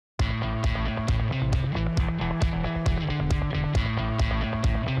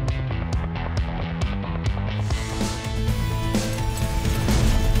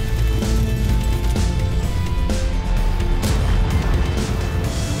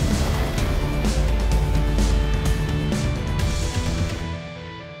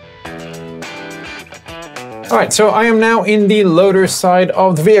All right, so I am now in the loader side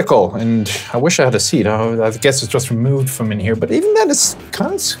of the vehicle, and I wish I had a seat. I guess it's just removed from in here, but even then it's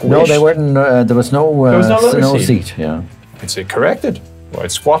kind of squished. No, they weren't. There was no loader seat. Yeah, it's corrected. Well,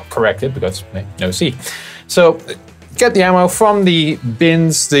 it's squat corrected because no seat. So get the ammo from the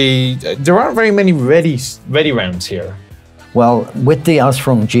bins. There aren't very many ready rounds here. Well, with the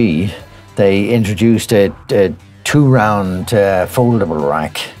Osprey G, they introduced a 2-round foldable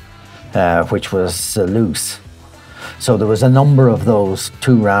rack, which was loose. So there was a number of those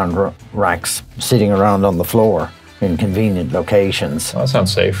 2-round racks sitting around on the floor in convenient locations. Well, that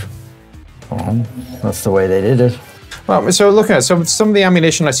sounds safe. That's the way they did it. Well, so looking at some of the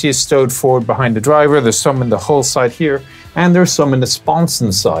ammunition I see is stowed forward behind the driver. There's some in the hull side here, and there's some in the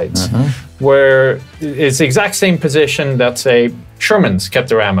sponson sides, where it's the exact same position that, say, Sherman's kept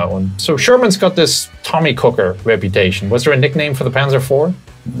their ammo. And so Sherman's got this Tommy Cooker reputation. Was there a nickname for the Panzer IV?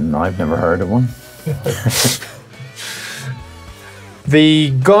 No, I've never heard of one. The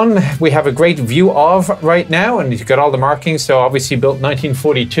gun we have a great view of right now, and you've got all the markings. So obviously built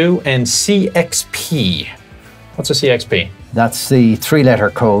 1942 and CXP. What's a CXP? That's the 3-letter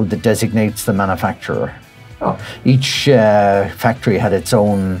code that designates the manufacturer. Oh. Each factory had its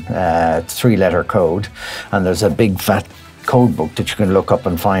own 3-letter code, and there's a big fat code book that you can look up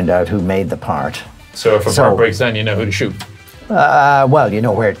and find out who made the part. So if a part breaks down, you know who to shoot? Well, you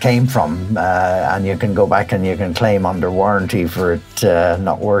know where it came from, and you can go back and you can claim under warranty for it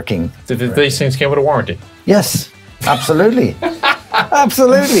not working. Did these things come with a warranty? Yes, absolutely.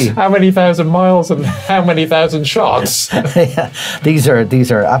 Absolutely. How many thousand miles and how many thousand shots? Yeah. These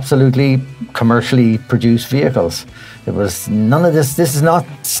are absolutely commercially produced vehicles. It was none of this. This is not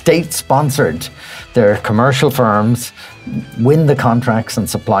state sponsored. They're commercial firms win the contracts and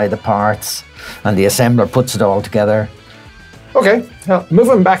supply the parts, and the assembler puts it all together. Okay, well,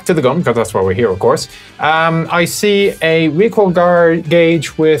 moving back to the gun, because that's why we're here, of course. I see a recoil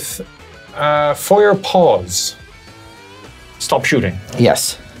gauge with fire pause. Stop shooting.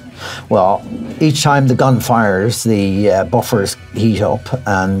 Yes. Well, each time the gun fires, the buffers heat up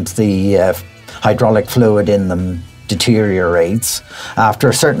and the hydraulic fluid in them deteriorates. After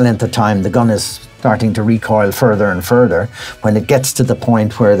a certain length of time, the gun is starting to recoil further and further. When it gets to the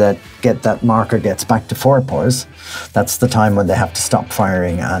point where that marker gets back to 4 pause, that's the time when they have to stop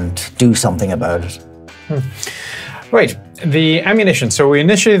firing and do something about it. Right, the ammunition. So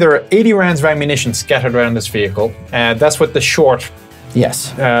initially there are 80 rounds of ammunition scattered around this vehicle. That's with the short.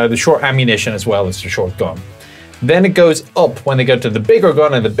 Yes. The short ammunition as well as the short gun. Then it goes up when they go to the bigger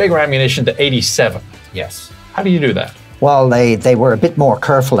gun and the bigger ammunition to 87. Yes. How do you do that? Well, they were a bit more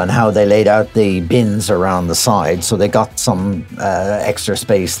careful in how they laid out the bins around the side, so they got some extra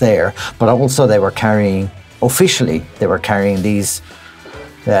space there. But also they were carrying, officially, they were carrying these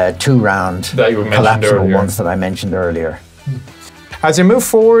 2-round collapsible ones that I mentioned earlier. As I move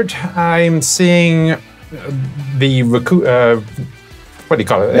forward, I'm seeing the what do you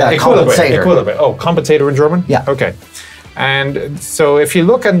call it? Yeah, Equilibrator. Oh, compensator in German? Yeah. Okay. And so if you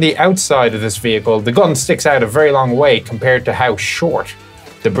look on the outside of this vehicle, the gun sticks out a very long way compared to how short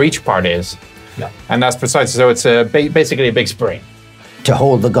the breech part is. Yeah. And that's precisely, so it's basically a big spring. To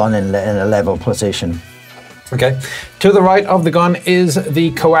hold the gun in a level position. Okay. To the right of the gun is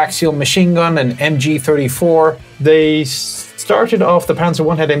the coaxial machine gun, an MG34. They started off, the Panzer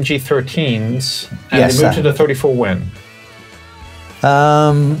I had MG13s, and yes, they moved to the 34 when?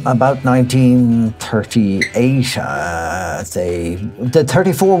 About 1938, the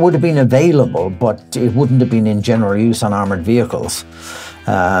 34 would have been available, but it wouldn't have been in general use on armoured vehicles.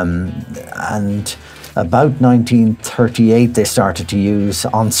 And about 1938, they started to use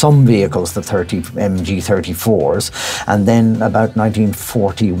on some vehicles the MG34s, and then about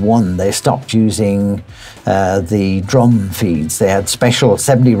 1941, they stopped using the drum feeds. They had special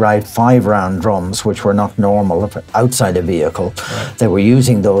 5-round drums, which were not normal outside a vehicle. Right. They were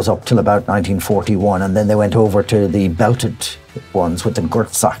using those up till about 1941, and then they went over to the belted ones with the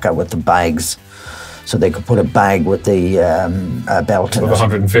Gurtsaka, with the bags. So they could put a bag with the belt in it.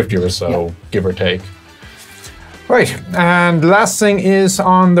 150 or so, yeah, give or take. Right, and last thing is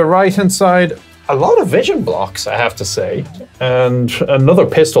on the right-hand side, a lot of vision blocks, I have to say, and another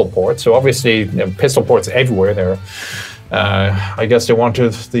pistol port. So obviously, pistol ports everywhere there. I guess they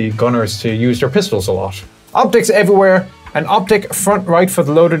wanted the gunners to use their pistols a lot. Optics everywhere. An optic front right for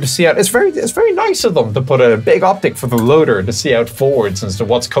the loader to see out. It's very nice of them to put a big optic for the loader to see out forwards as to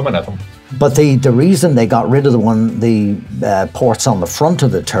what's coming at them. But the reason they got rid of the ports on the front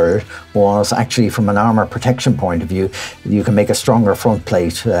of the turret was actually from an armour protection point of view. You can make a stronger front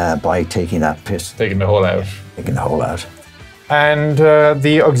plate by taking that pistol. Taking the hole out. Taking the hole out. and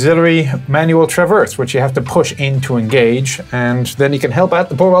the auxiliary manual traverse, which you have to push in to engage, and then you can help out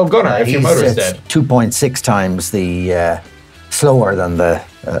the poor old gunner if your motor is dead. 2.6 times the slower than the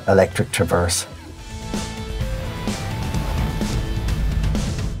electric traverse.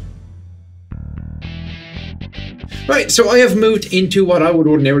 Right, so I have moved into what I would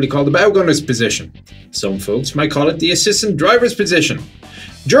ordinarily call the bow gunner's position. Some folks might call it the assistant driver's position.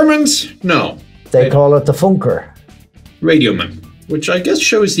 Germans, no. They call it the Funker. Radioman, which I guess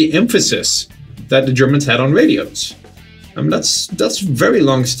shows the emphasis that the Germans had on radios. I mean, that's very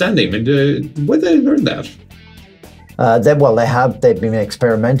long-standing. I mean, where did they learn that? They've been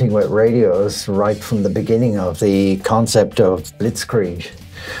experimenting with radios right from the beginning of the concept of blitzkrieg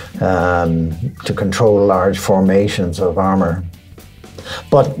to control large formations of armor.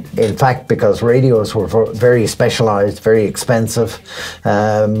 But in fact, because radios were very specialized, very expensive,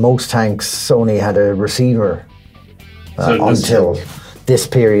 most tanks only had a receiver. Until this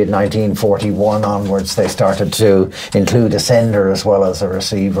period, 1941 onwards, they started to include a sender as well as a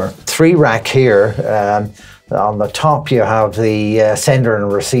receiver. 3-rack here. On the top you have the sender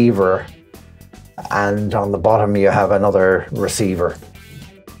and receiver, and on the bottom you have another receiver.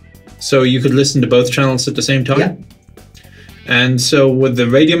 So you could listen to both channels at the same time? Yeah. And so would the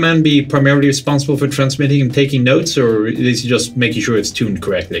radio man be primarily responsible for transmitting and taking notes, or is he just making sure it's tuned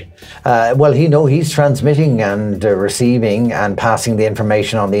correctly? He's transmitting and receiving and passing the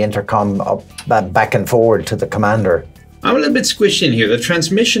information on the intercom back and forward to the commander. I'm a little bit squished in here. The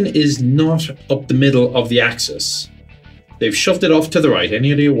transmission is not up the middle of the axis. They've shoved it off to the right.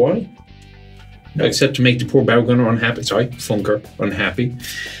 Any idea why? No. Except to make the poor bow gunner unhappy. Sorry, Funker unhappy.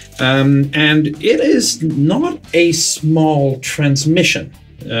 And it is not a small transmission.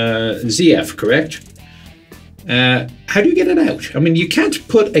 ZF, correct? How do you get it out? I mean, you can't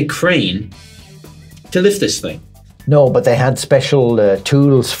put a crane to lift this thing. No, but they had special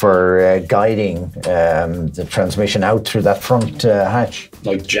tools for guiding the transmission out through that front hatch.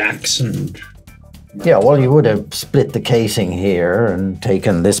 Like jacks and... Yeah, well, you would have split the casing here and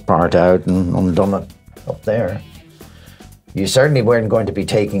taken this part out and undone it up there. You certainly weren't going to be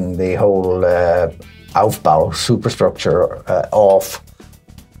taking the whole Aufbau superstructure off.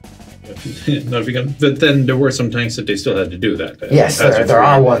 Not if you can, but then there were some tanks that they still had to do that. Yes, there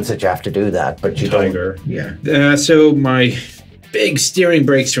are ones that you have to do that, but you Tiger. don't. Yeah. So my big steering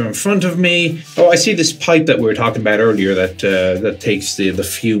brakes are in front of me. Oh, I see this pipe that we were talking about earlier that takes the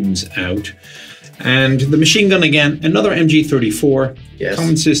fumes out. And the machine gun again, another MG34, yes.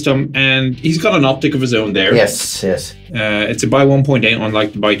 Common system, and he's got an optic of his own there. Yes, yes. It's a by 1.8,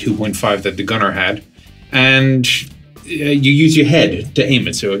 unlike the by 2.5 that the gunner had. And you use your head to aim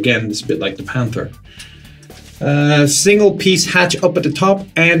it, so again, it's a bit like the Panther. Single piece hatch up at the top,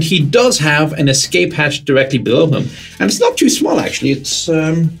 and he does have an escape hatch directly below him. And it's not too small, actually. It's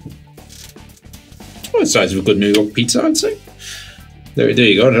the size of a good New York pizza, I'd say. There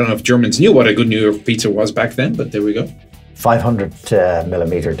you go. I don't know if Germans knew what a good New York pizza was back then, but there we go. 500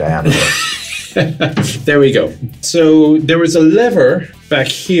 millimeter diameter. There we go. So there was a lever back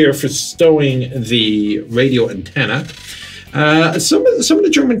here for stowing the radio antenna. Some of the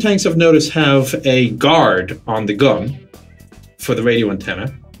German tanks I've noticed have a guard on the gun for the radio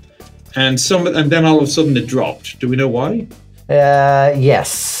antenna, and then all of a sudden it dropped. Do we know why?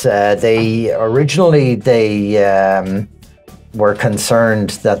 Yes. They originally were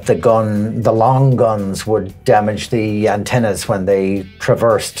concerned that the long guns would damage the antennas when they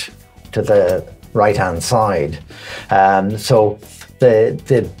traversed to the right-hand side. So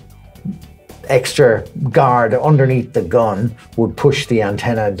the extra guard underneath the gun would push the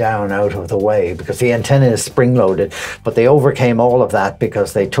antenna down out of the way because the antenna is spring-loaded. But they overcame all of that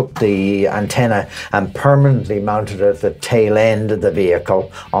because they took the antenna and permanently mounted it at the tail end of the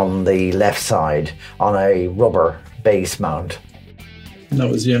vehicle on the left side on a rubber base mount. And that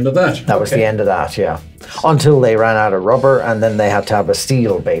was the end of that. That was the end of that, yeah. Until they ran out of rubber, and then they had to have a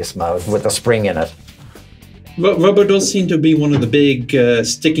steel base mount with a spring in it. Rubber does seem to be one of the big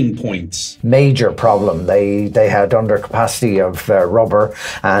sticking points. Major problem. They had undercapacity of rubber,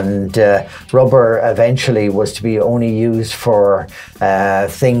 and rubber eventually was to be only used for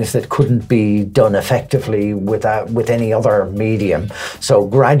things that couldn't be done effectively with any other medium. So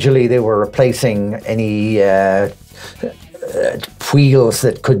gradually they were replacing any wheels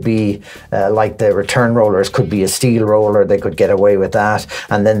that could be like the return rollers could be a steel roller. They could get away with that,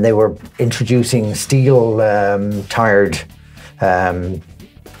 and then they were introducing steel tired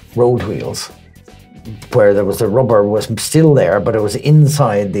road wheels where the rubber was still there, but it was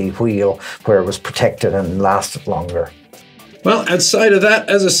inside the wheel where it was protected and lasted longer. Well, outside of that,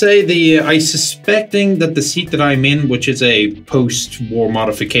 as I say, I suspecting that the seat that I'm in, which is a post-war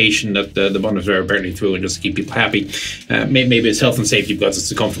modification that the Bundeswehr apparently threw in just to keep people happy, maybe it's health and safety because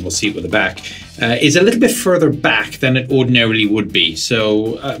it's a comfortable seat with the back, is a little bit further back than it ordinarily would be.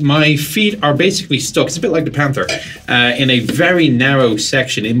 So my feet are basically stuck. It's a bit like the Panther, in a very narrow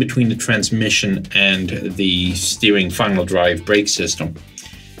section in between the transmission and the steering final drive brake system.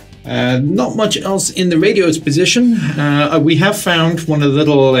 Not much else in the radio's position. We have found one of the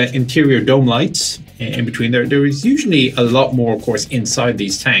little interior dome lights in between there. There is usually a lot more, of course, inside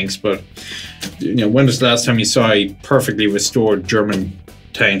these tanks, but when was the last time you saw a perfectly restored German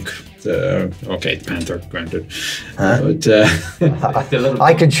tank? Okay, the Panther, granted. But,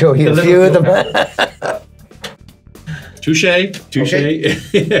 I could show you a few of them. Touche.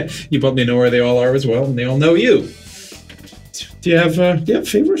 Okay. You probably know where they all are as well, and they all know you. Do you have a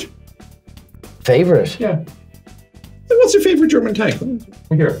favorite? Favorite? Yeah. What's your favorite German tank?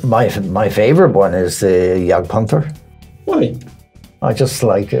 Here. My favorite one is the Jagdpanther. Why? I just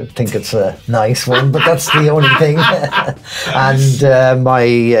think it's a nice one, but that's the only thing. And my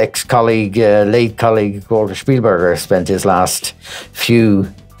ex-colleague, late colleague, Walter Spielberger, spent his last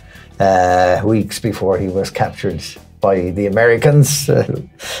few weeks before he was captured by the Americans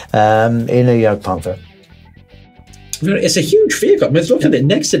in a Jagdpanther. It's a huge vehicle. I mean, look at it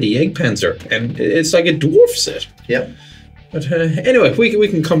next to the Jagdpanzer, and it's like it dwarfs it. Yeah. But anyway, we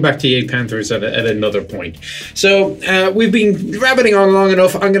can come back to Jagdpanthers at another point. So we've been rabbiting on long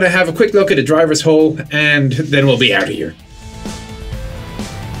enough. I'm going to have a quick look at the driver's hole, and then we'll be out of here.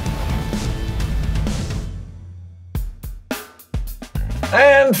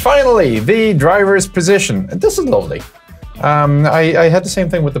 And finally, the driver's position. This is lovely. I had the same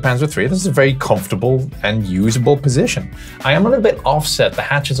thing with the Panzer III. This is a very comfortable and usable position. I am a little bit offset. The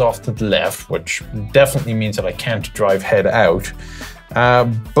hatch is off to the left, which definitely means that I can't drive head out.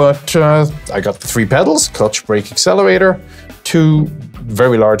 But I got the 3 pedals, clutch, brake, accelerator, 2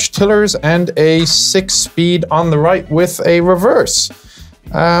 very large tillers, and a 6-speed on the right with a reverse.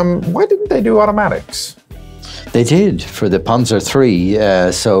 Why didn't they do automatics? They did for the Panzer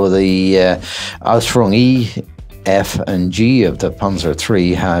III. So the Ausführung E, F and G of the Panzer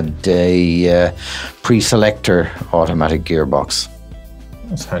III had a pre-selector automatic gearbox.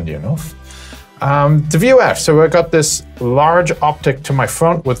 That's handy enough. The view out. So I got this large optic to my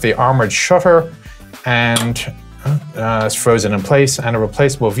front with the armored shutter, and it's frozen in place, and a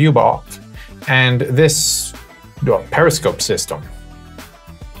replaceable view box, and this periscope system.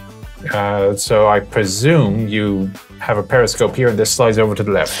 So I presume you have a periscope here, and this slides over to the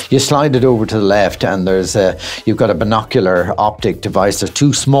left. You slide it over to the left, and you've got a binocular optic device. There's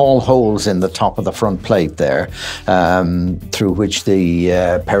 2 small holes in the top of the front plate there, through which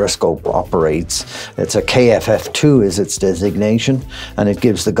the periscope operates. It's a KFF2 is its designation, and it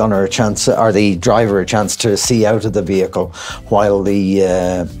gives the gunner a chance, or the driver a chance, to see out of the vehicle while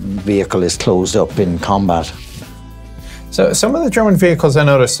the vehicle is closed up in combat. So some of the German vehicles, I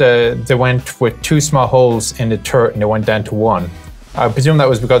noticed, they went with 2 small holes in the turret and they went down to 1. I presume that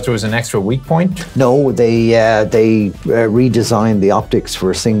was because there was an extra weak point? No, they redesigned the optics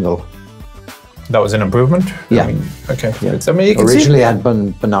for a single. That was an improvement? Yeah. Okay. Yeah. I mean, you can originally had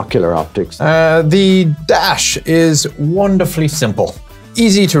binocular optics. The dash is wonderfully simple.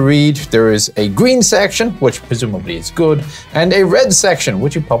 Easy to read. There is a green section, which presumably is good, and a red section,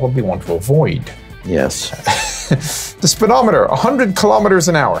 which you probably want to avoid. Yes. The speedometer, 100 kilometers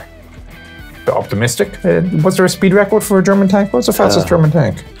an hour. Optimistic. Was there a speed record for a German tank? What was the fastest German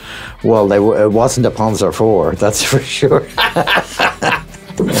tank? Well, it wasn't a Panzer IV, that's for sure.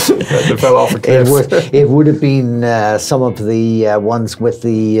 It fell off a cliff. It would have been some of the ones with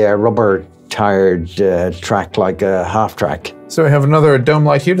the rubber-tired track, like a half-track. So I have another dome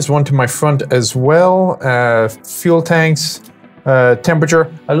light here. There's one to my front as well. Fuel tanks.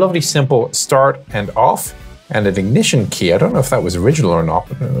 Temperature, a lovely simple start and off, and an ignition key. I don't know if that was original or not,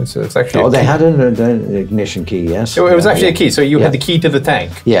 but it's actually. Oh, they had an ignition key, yes. It was actually a key, so you had the key to the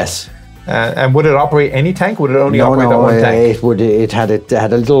tank. Yes. And would it operate any tank? Would it only operate that one tank? It would. It had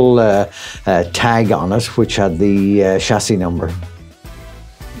a little tag on it which had the chassis number.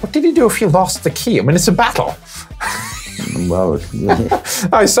 What did you do if you lost the key? I mean, it's a battle. Well,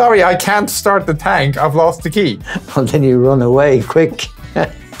 I'm sorry, I can't start the tank. I've lost the key. Well, then you run away quick.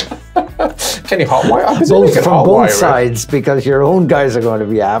 Can you hotwire? From both sides, because your own guys are going to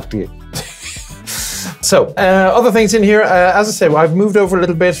be after you. So, other things in here, as I said, I've moved over a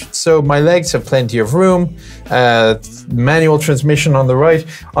little bit, so my legs have plenty of room. Manual transmission on the right.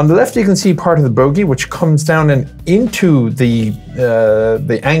 On the left, you can see part of the bogie, which comes down and into the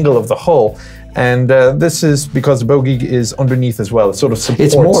angle of the hull. And this is because the bogey is underneath as well. It sort of supports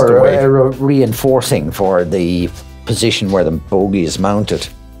It's more the weight. reinforcing for the position where the bogey is mounted.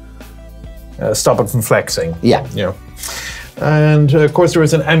 Stop it from flexing. Yeah. And of course there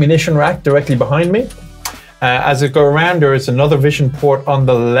is an ammunition rack directly behind me. As it go around, there is another vision port on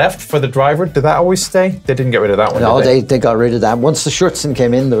the left for the driver. Did that always stay? They didn't get rid of that one, No, did they got rid of that. Once the Schutzen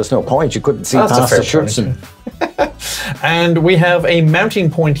came in, there was no point. You couldn't see That's a past the fair Schutzen. And we have a mounting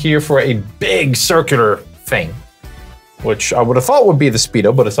point here for a big circular thing, which I would have thought would be the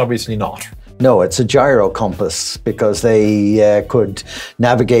speedo, but it's obviously not. No, it's a gyro compass because they could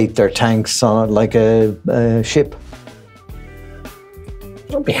navigate their tanks on it like a ship.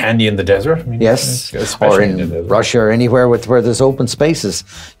 It'll be handy in the desert. I mean, Yes, especially or in the desert. Russia or anywhere where there's open spaces.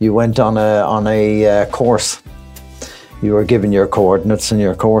 You went on a course. You were given your coordinates and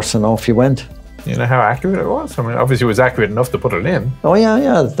your course, and off you went. You know how accurate it was? I mean, obviously it was accurate enough to put it in. Oh yeah,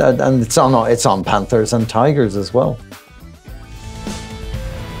 and it's on Panthers and Tigers as well.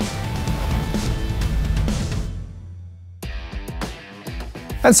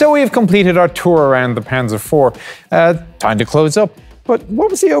 And so we have completed our tour around the Panzer IV. Time to close up. But what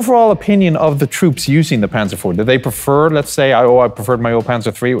was the overall opinion of the troops using the Panzer IV? Did they prefer, let's say, I preferred my old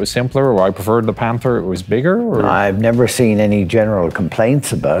Panzer III, it was simpler, or I preferred the Panther, it was bigger? Or? I've never seen any general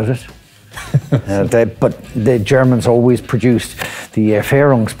complaints about it. But the Germans always produced the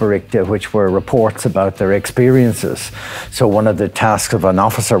Erfahrungsberichte, which were reports about their experiences. So one of the tasks of an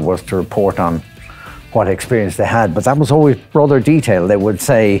officer was to report on what experience they had, but that was always rather detailed. They would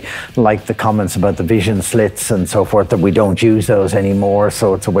say, like the comments about the vision slits and so forth, that we don't use those anymore,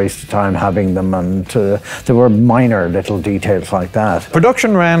 so it's a waste of time having them, and there were minor little details like that.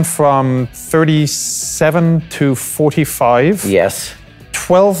 Production ran from 37 to 45. Yes.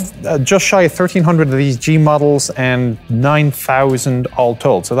 12, just shy of 1,300 of these G models and 9,000 all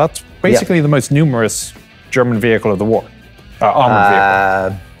told. So that's basically the most numerous German vehicle of the war.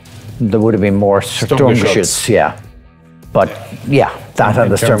 Armored vehicle. There would have been more Sturmgeschütz, yeah. But yeah, that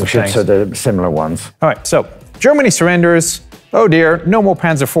and the Sturmgeschütz are the similar ones. All right, so Germany surrenders. Oh dear, no more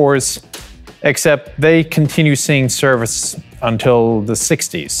Panzer IVs, except they continue seeing service until the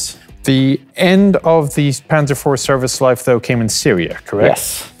 60s. The end of the Panzer IV service life, though, came in Syria, correct?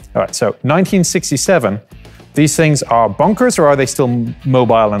 Yes. All right, so 1967, these things are bunkers, or are they still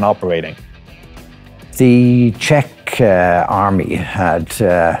mobile and operating? The Czech army had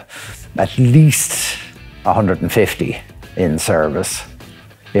at least 150 in service,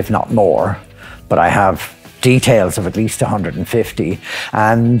 if not more. But I have details of at least 150,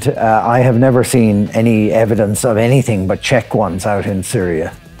 and I have never seen any evidence of anything but Czech ones out in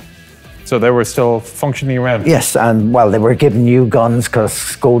Syria. So they were still functioning around? Yes, and well, they were given new guns because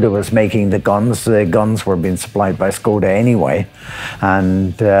Skoda was making the guns. The guns were being supplied by Skoda anyway.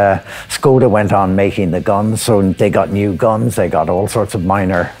 And Skoda went on making the guns, so they got new guns. They got all sorts of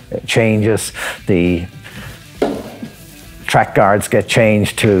minor changes. The track guards get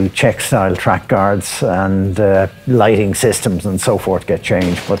changed to Czech-style track guards, and lighting systems and so forth get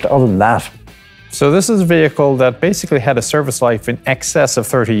changed. But other than that, so this is a vehicle that basically had a service life in excess of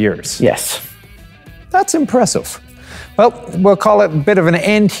 30 years. yes. That's impressive. Well, we'll call it a bit of an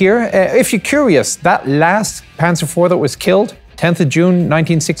end here. If you're curious, that last Panzer IV that was killed, 10th of June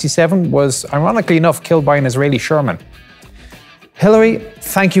 1967, was ironically enough killed by an Israeli Sherman. Hilary,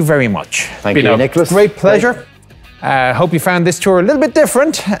 thank you very much. Thank you, Nicholas. Great pleasure. Hope you found this tour a little bit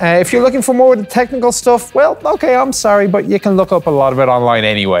different. If you're looking for more of the technical stuff, well, okay, I'm sorry, but you can look up a lot of it online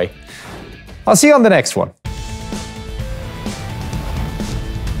anyway. I'll see you on the next one.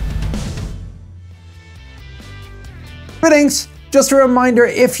 Greetings! Just a reminder,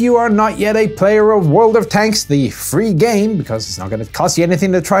 if you are not yet a player of World of Tanks, the free game, because it's not going to cost you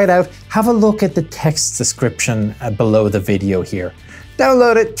anything to try it out, have a look at the text description below the video here.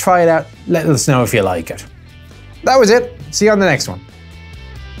 Download it, try it out, let us know if you like it. That was it. See you on the next one.